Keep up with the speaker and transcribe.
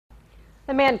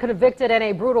The man convicted in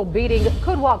a brutal beating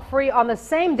could walk free on the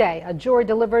same day a jury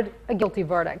delivered a guilty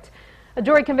verdict. A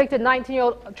jury convicted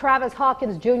 19-year-old Travis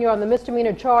Hawkins Jr. on the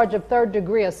misdemeanor charge of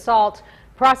third-degree assault.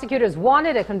 Prosecutors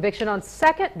wanted a conviction on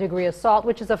second-degree assault,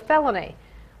 which is a felony.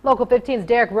 Local 15's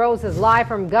Derek Rose is live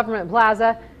from Government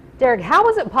Plaza. Derek, how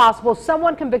is it possible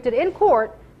someone convicted in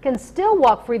court can still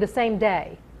walk free the same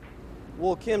day?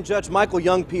 Well, Kim, Judge Michael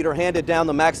Youngpeter handed down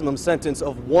the maximum sentence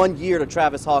of 1 year to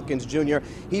Travis Hawkins Jr.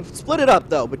 He split it up,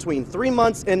 though, between 3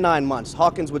 months and 9 months.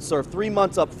 Hawkins would serve 3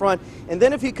 months up front, and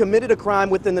then if he committed a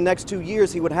crime within the next 2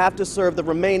 years, he would have to serve the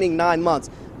remaining 9 months.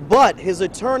 But his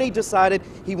attorney decided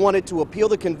he wanted to appeal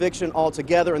the conviction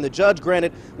altogether, and the judge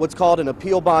granted what's called an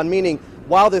appeal bond, meaning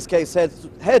while this case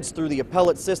heads through the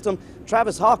appellate system,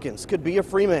 Travis Hawkins could be a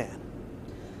free man.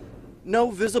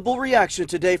 No visible reaction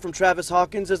today from Travis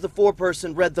Hawkins as the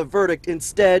foreperson read the verdict.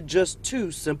 Instead, just 2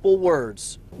 simple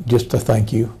words. Just a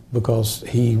thank you, because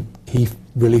he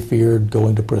really feared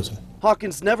going to prison.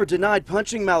 Hawkins never denied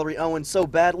punching Mallory Owens so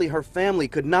badly her family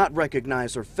could not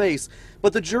recognize her face,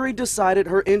 but the jury decided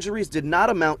her injuries did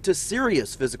not amount to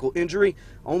serious physical injury,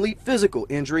 only physical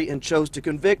injury, and chose to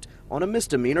convict on a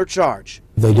misdemeanor charge.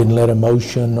 They didn't let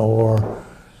emotion or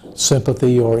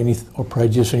sympathy or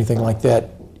prejudice or anything like that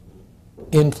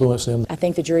influence them. I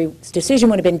think the jury's decision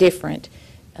would have been different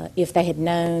if they had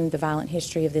known the violent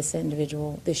history of this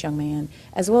individual, this young man,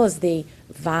 as well as the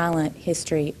violent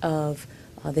history of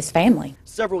this family.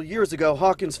 Several years ago,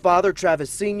 Hawkins' father, Travis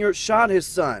Sr., shot his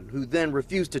son, who then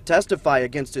refused to testify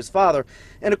against his father.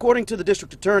 And according to the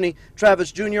district attorney,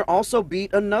 Travis Jr. also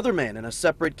beat another man in a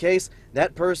separate case.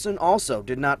 That person also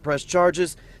did not press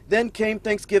charges. Then came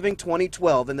Thanksgiving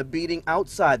 2012 and the beating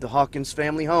outside the Hawkins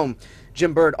family home.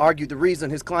 Jim Byrd argued the reason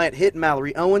his client hit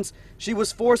Mallory Owens, she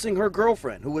was forcing her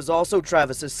girlfriend, who was also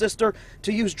Travis's sister,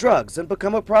 to use drugs and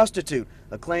become a prostitute,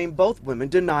 a claim both women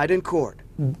denied in court.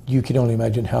 You can only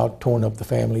imagine how torn up the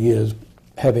family is,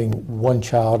 having one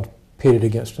child pitted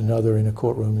against another in a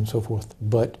courtroom and so forth.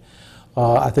 But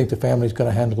I think the family's going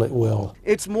to handle it well.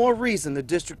 It's more reason the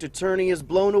district attorney is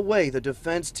blown away the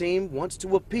defense team wants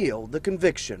to appeal the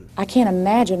conviction. I can't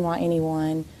imagine why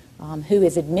anyone who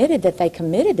has admitted that they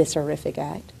committed this horrific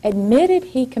act, admitted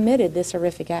he committed this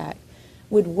horrific act,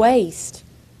 would waste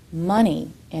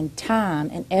money and time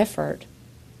and effort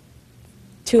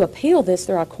to appeal this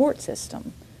through our court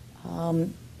system.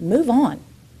 Move on.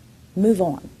 Move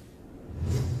on.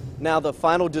 Now, the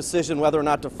final decision whether or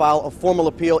not to file a formal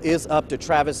appeal is up to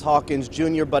Travis Hawkins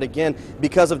Jr. But again,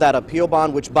 because of that appeal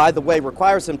bond, which, by the way,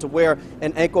 requires him to wear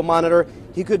an ankle monitor,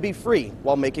 he could be free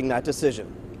while making that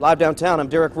decision. Live downtown, I'm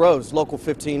Derek Rose, Local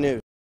 15 News.